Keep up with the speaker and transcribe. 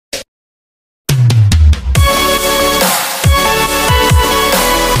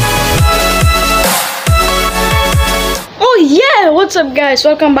up, guys?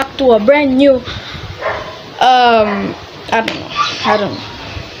 Welcome back to a brand new I don't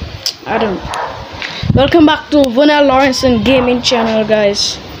know. Welcome back to Vernel Laurencin gaming channel,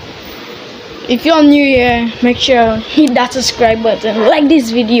 guys. If you're new here, make sure hit that subscribe button, like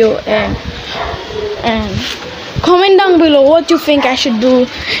this video, and comment down below what you think I should do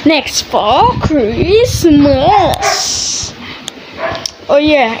next for Christmas. Oh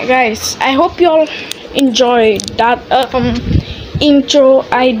yeah, guys, I hope you all enjoyed that intro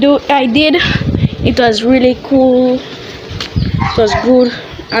I did. It was really cool. It was good.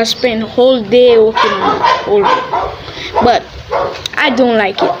 I spent whole day working on it, whole day. But I don't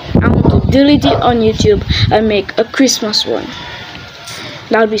like it. I want to delete it on YouTube and make a Christmas one.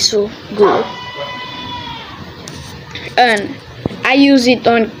 That'll be so good. And I use it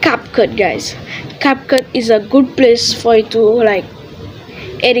on CapCut, guys. CapCut is a good place for you to like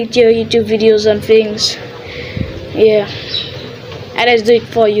edit your YouTube videos and things. Yeah, I just do it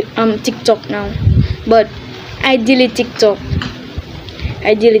for you TikTok now, but I delete TikTok.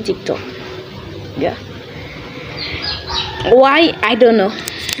 Yeah, why? I don't know.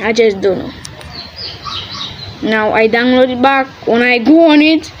 I just don't know. Now I download it back. When I go on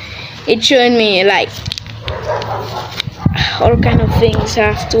it, it's showing me like all kind of things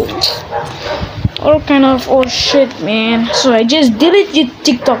I have to, all kind of oh shit, man. So I just deleted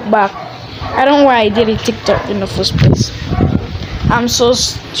TikTok back. I don't know why I deleted TikTok in the first place. I'm so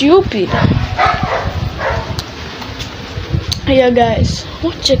stupid. Yeah, guys,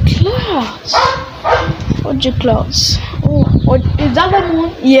 watch your clouds. Watch your clouds. Oh, what is that? The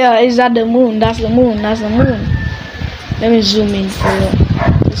moon? Yeah, is that the moon? That's the moon. That's the moon. Let me zoom in for you.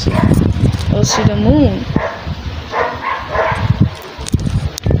 You'll see the moon.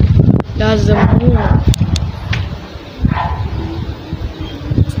 That's the moon.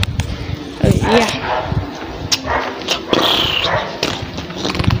 Yeah.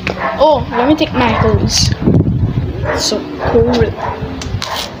 Oh, let me take my clothes. So cool.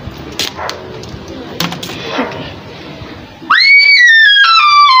 Okay.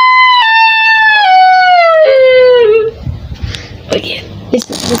 Okay.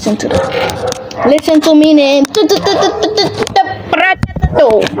 Listen to that. Listen to me, name.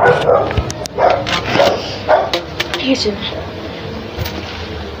 Listen.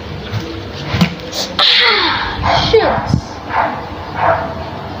 Shit.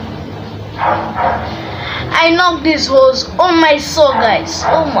 I knocked this hose on my soul, guys.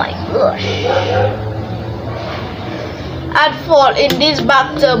 Oh my gosh. I'd fall in this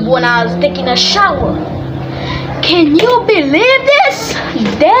bathtub when I was taking a shower. Can you believe this?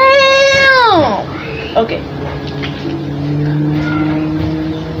 Damn. Okay.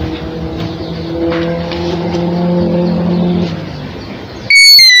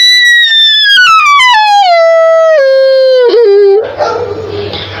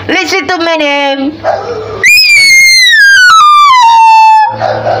 Listen to me, name.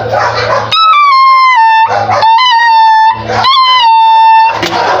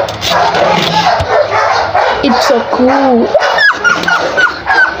 It's so cool.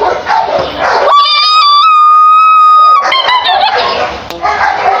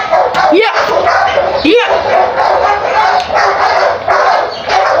 Yeah.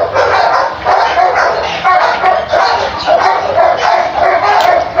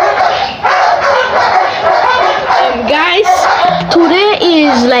 Guys, today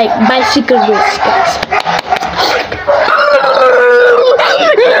is like bicycle race, guys.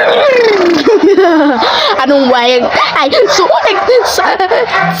 I don't know why I so excited.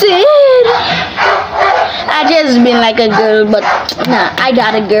 I just been like a girl, but nah, I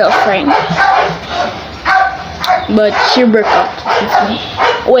got a girlfriend, but she broke up with me.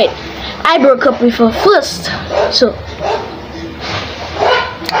 Wait, I broke up with her first, so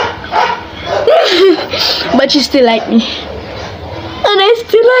but she still like me, and I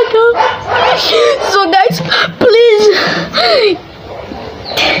still like her. So guys, please,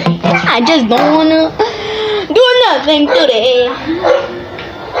 I just don't wanna do nothing today.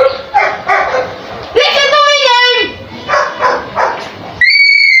 Listen to me, guys.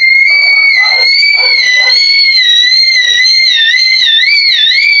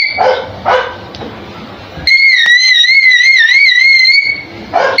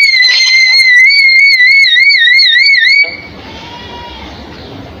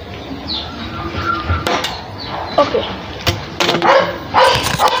 Okay.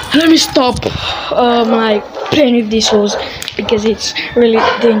 Let me stop like playing with this hose because it's really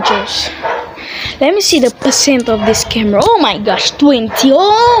dangerous. Let me see the percent of this camera. Oh my gosh, 20.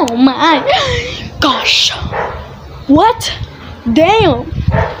 Oh my gosh. What? Damn.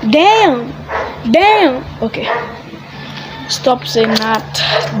 Okay. stop saying that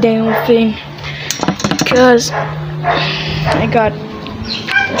damn thing, because I got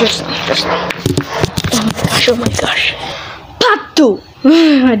just oh my gosh. Part 2.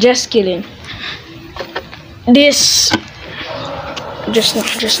 Just kidding. This just now.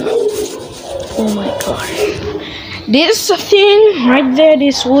 Oh my gosh. This thing right there,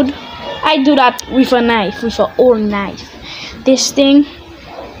 this wood, I do that with a knife, with an old knife. This thing,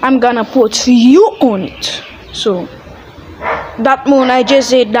 I'm gonna put you on it. So that moon, I just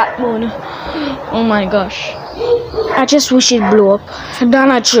said that moon. Oh my gosh. I just wish it blew up. That's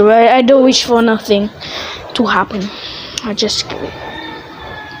not true. I don't wish for nothing to happen. I just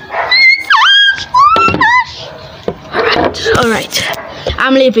alright.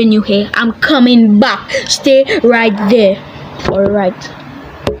 I'm leaving you here. I'm coming back. Stay right there. Alright.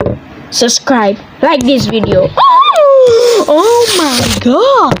 Subscribe. Like this video. Oh my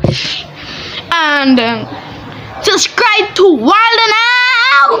gosh. And subscribe to Wild and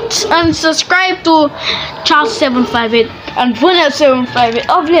Out. And subscribe to Charles758 and Vernel758.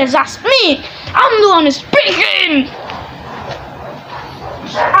 Obviously, that's me. I'm the one who's speaking.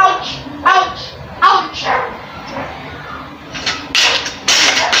 Ouch. Ouch. Ouch.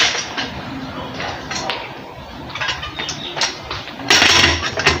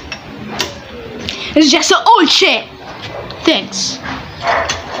 It's just an old shit. Thanks.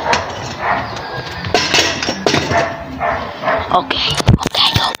 Okay.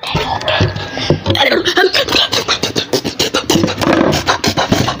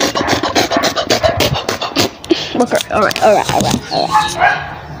 Okay, alright.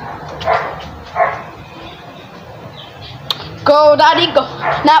 Go, daddy, go.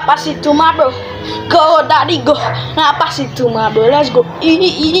 Now pass it to my bro. Go, daddy, go. Now pass it to my bro. Let's go.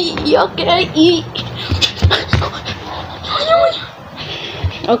 Okay.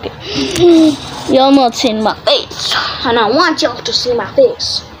 Okay. You're not seeing my face, and I want y'all to see my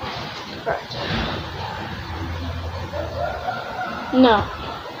face. Right. No.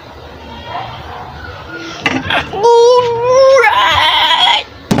 Alright.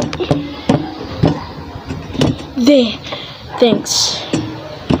 There. Thanks.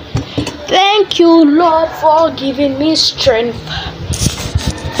 Thank you, Lord, for giving me strength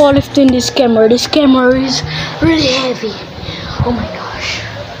for lifting this camera. This camera is really heavy. Oh my gosh.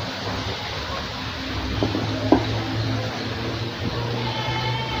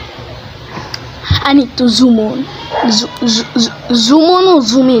 I need to zoom on. Zoom on or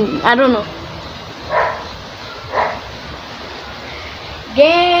zoom in? I don't know.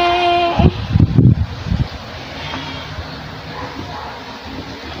 Yeah.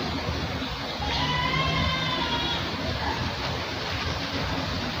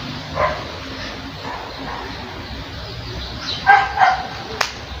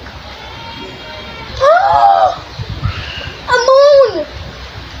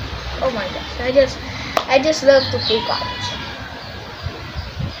 Oh my gosh, I just love to freak out.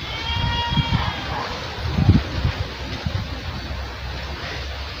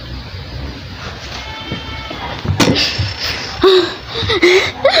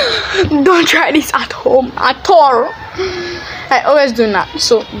 Don't try this at home at all. I always do that,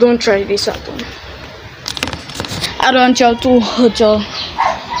 so don't try this at home. I don't want y'all to hurt your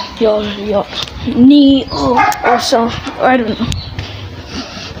knee or so. I don't know.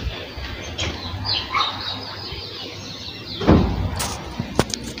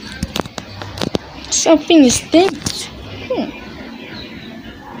 Something is stamped.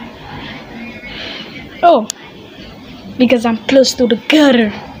 Oh, because I'm close to the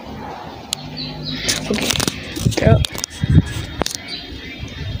gutter. Okay, go.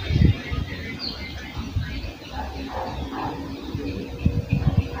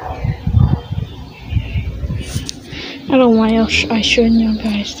 I don't know why I showing you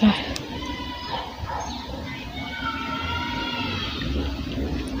guys that.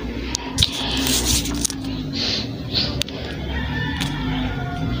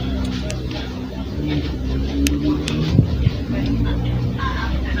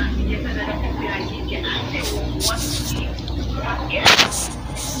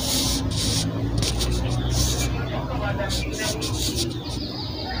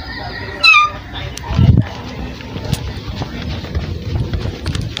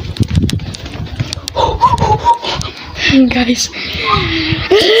 Guys,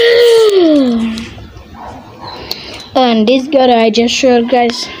 and this gutter I just showed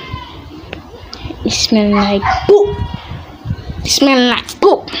guys, it smells like poop. It smells like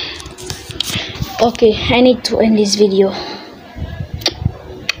poop. Okay, I need to end this video. I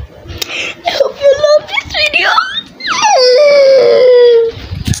hope you love this video.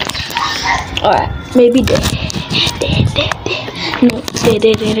 Alright, maybe there. There.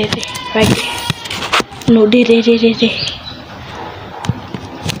 Right there. No, there.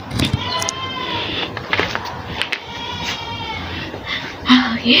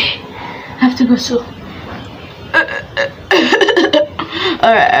 Oh yeah, I have to go soon.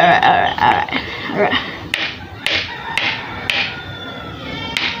 Alright.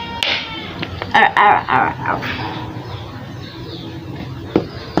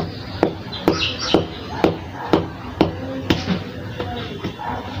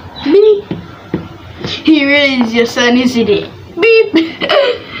 Beep. He really is your son, isn't it? Beep.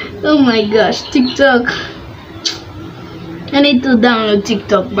 Oh my gosh, TikTok. I need to download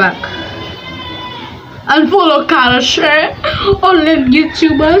TikTok back. And follow Carla share all them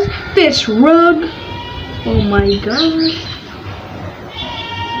YouTubers. This rug. Oh my gosh.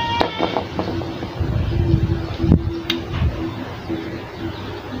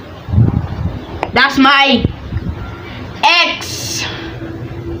 That's my ex.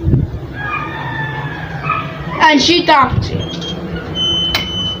 And she talked to you.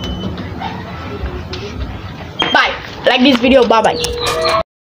 Bye. Like this video. Bye bye.